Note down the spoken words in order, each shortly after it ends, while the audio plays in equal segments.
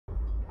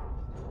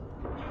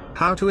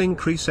How to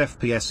increase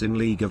FPS in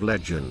League of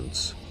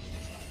Legends.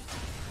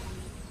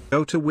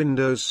 Go to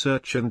Windows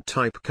Search and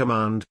type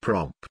command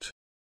prompt.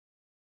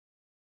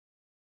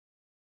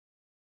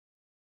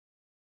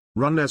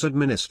 Run as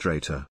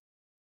administrator.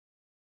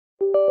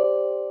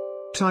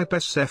 Type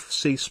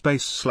sfc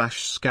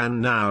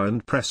 /scannow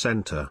and press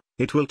enter.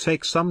 It will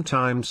take some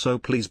time, so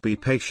please be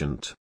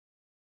patient.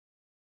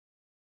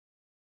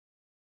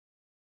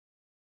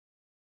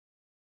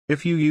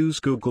 If you use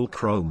Google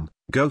Chrome,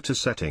 go to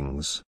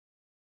Settings.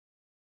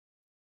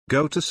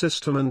 Go to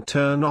System and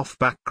turn off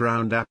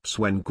background apps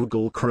when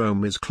Google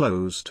Chrome is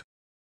closed.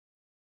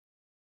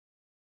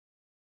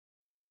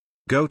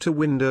 Go to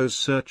Windows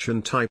Search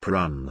and type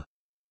Run.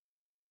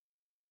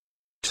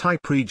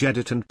 Type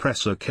regedit and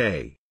press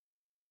OK.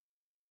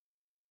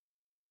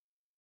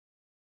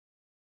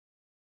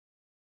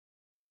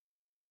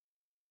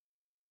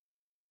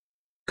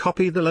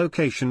 Copy the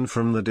location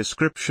from the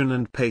description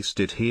and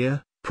paste it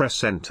here,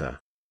 press enter.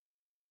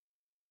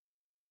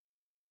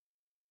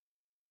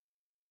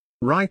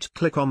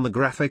 Right-click on the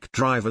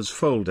GraphicsDrivers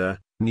folder,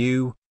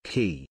 New,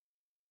 key.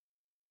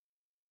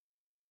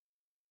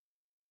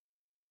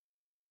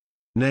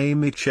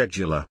 Name it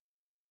Scheduler.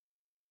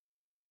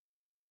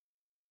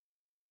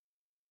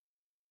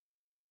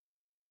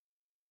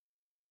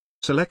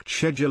 Select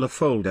Scheduler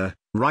folder,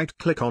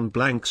 right-click on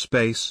blank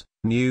space,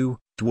 New,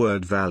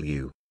 word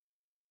value.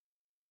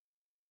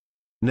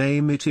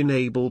 Name it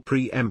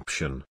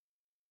EnablePreemption.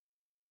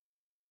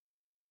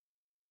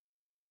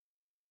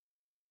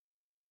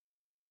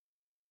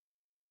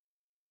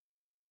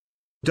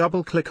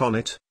 Double-click on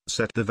it,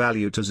 set the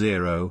value to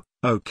 0,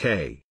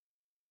 OK.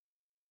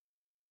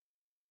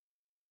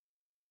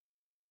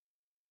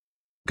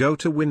 Go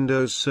to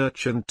Windows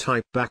Search and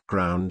type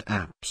Background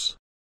Apps.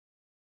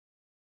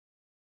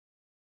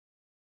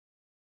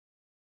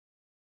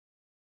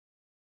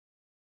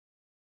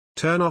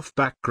 Turn off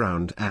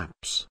background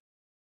apps.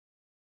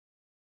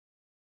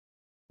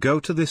 Go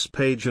to this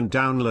page and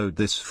download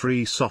this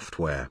free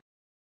software.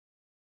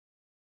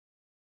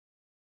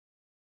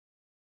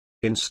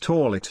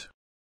 Install it.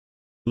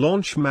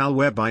 Launch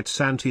Malwarebytes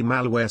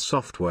anti-malware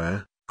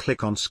software,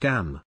 click on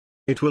Scan.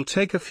 It will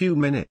take a few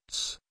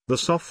minutes. The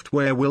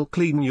software will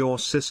clean your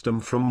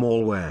system from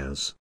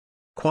malwares.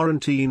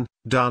 Quarantine,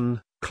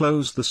 done,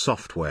 close the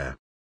software.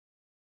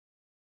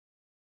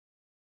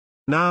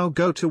 Now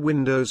go to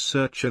Windows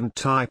Search and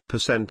type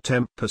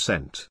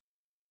 %temp%.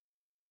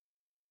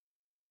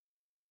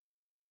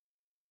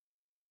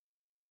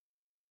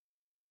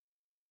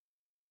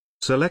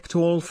 Select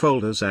all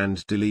folders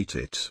and delete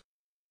it.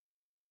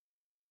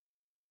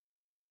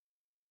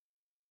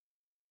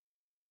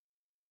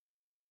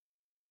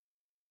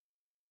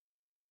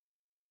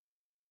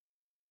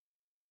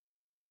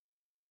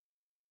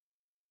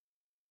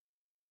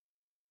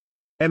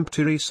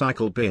 Empty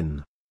recycle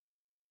bin.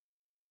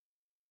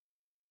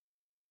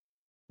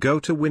 Go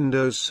to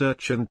Windows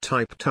Search and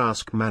type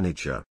Task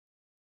Manager.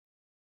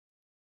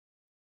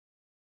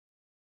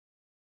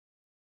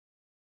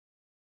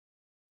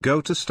 Go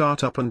to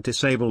Startup and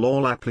disable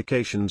all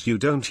applications you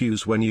don't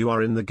use when you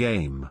are in the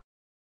game.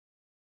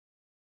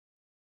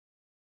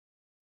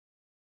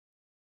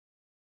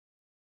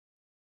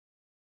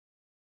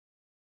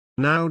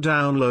 Now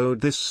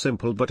download this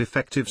simple but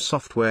effective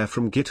software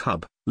from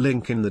GitHub,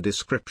 link in the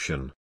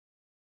description.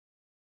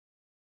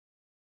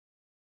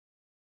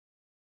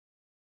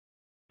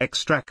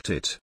 Extract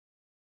it.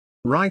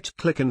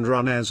 Right-click and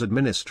run as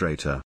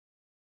administrator.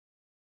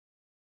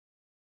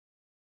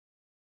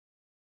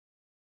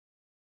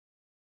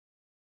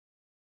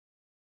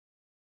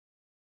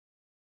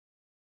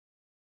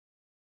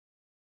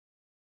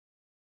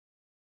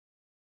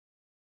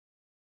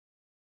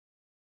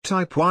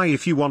 Type Y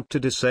if you want to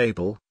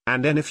disable,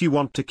 and N if you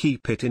want to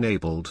keep it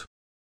enabled.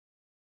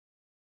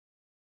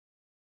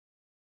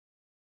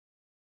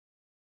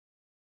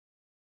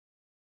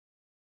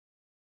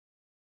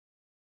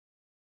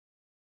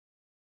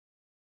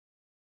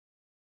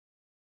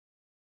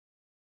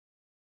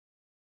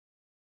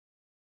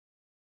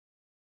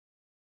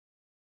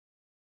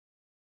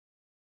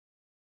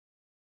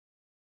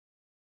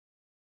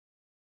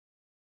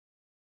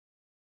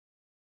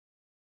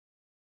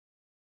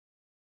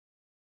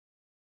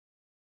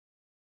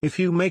 If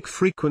you make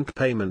frequent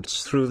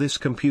payments through this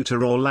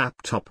computer or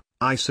laptop,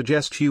 I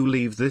suggest you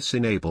leave this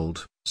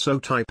enabled, so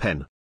type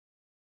N.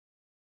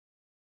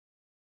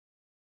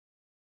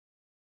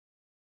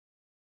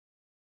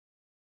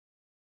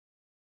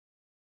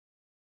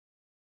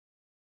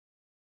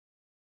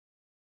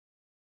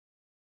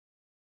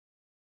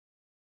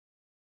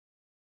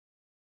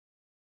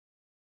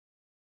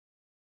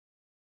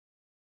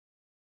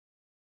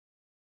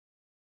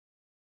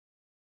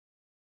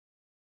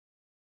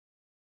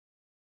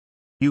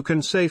 You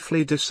can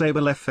safely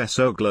disable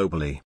FSO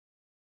globally.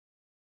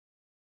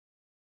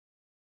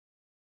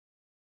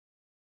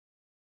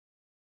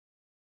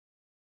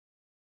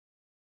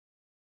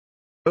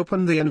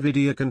 Open the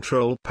Nvidia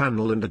control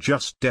panel and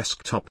adjust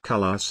desktop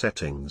color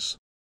settings.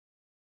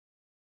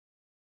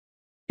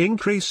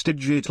 Increase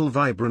digital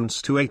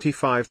vibrance to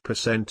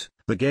 85%,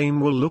 the game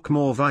will look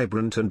more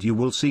vibrant and you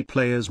will see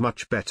players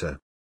much better.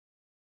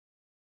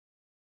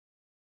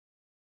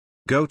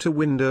 Go to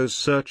Windows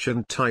Search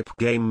and type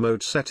Game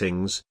Mode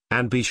Settings,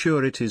 and be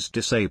sure it is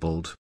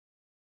disabled.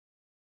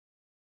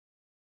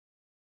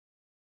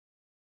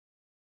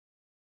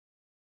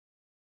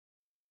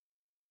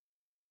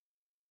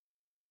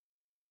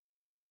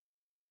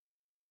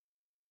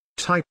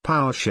 Type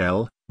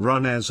PowerShell,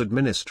 run as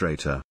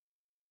administrator.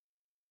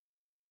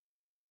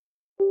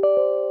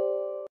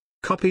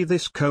 Copy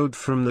this code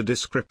from the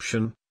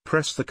description,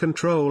 press the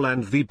Ctrl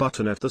and V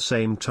button at the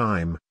same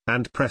time,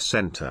 and press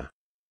Enter.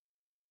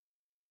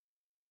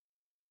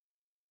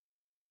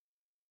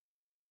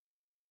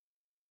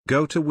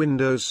 Go to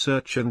Windows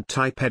Search and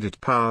type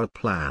Edit Power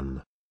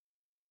Plan.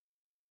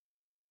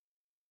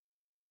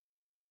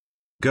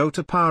 Go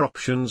to Power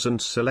Options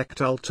and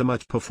select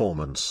Ultimate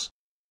Performance.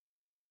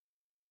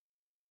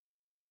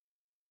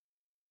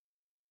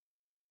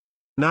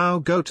 Now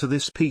go to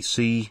this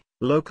PC,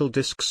 Local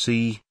Disk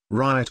C,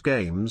 Riot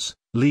Games,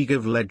 League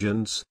of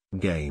Legends,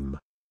 game.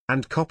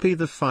 And copy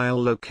the file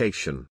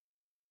location.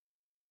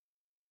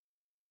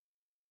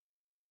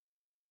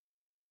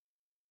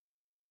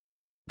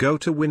 Go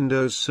to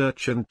Windows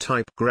Search and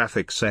type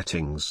Graphics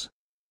Settings.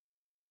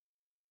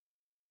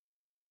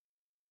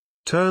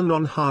 Turn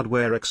on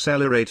Hardware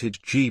Accelerated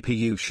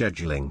GPU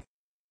Scheduling.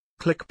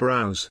 Click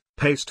Browse,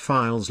 paste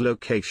files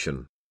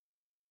location.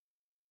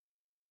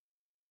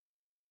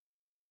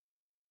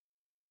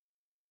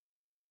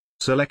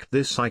 Select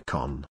this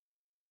icon.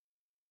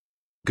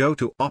 Go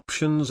to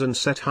Options and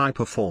set High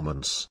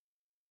Performance.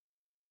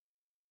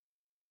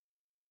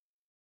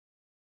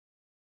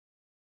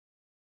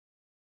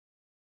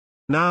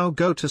 Now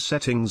go to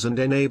Settings and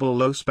enable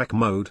Low Spec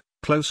Mode,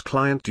 Close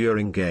Client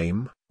during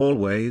game,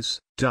 always,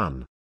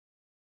 done.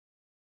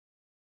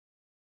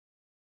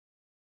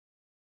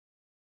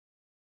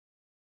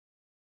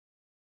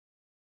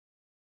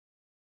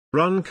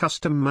 Run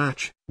Custom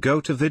Match,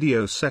 go to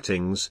Video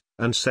Settings,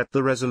 and set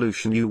the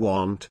resolution you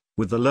want.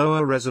 With the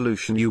lower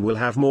resolution you will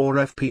have more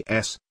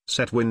FPS,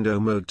 set Window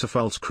Mode to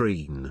Full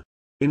Screen.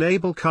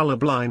 Enable Color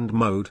Blind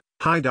Mode,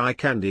 hide Eye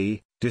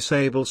Candy,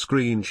 disable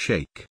Screen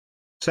Shake.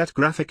 Set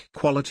Graphic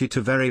Quality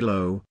to very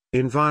low,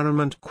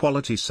 Environment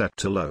Quality set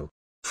to low.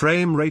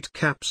 Frame Rate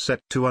Cap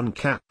set to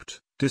uncapped,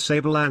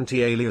 disable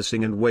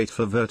Anti-Aliasing and wait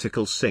for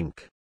vertical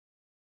sync.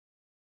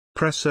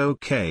 Press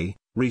OK,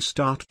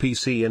 restart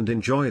PC and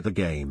enjoy the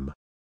game.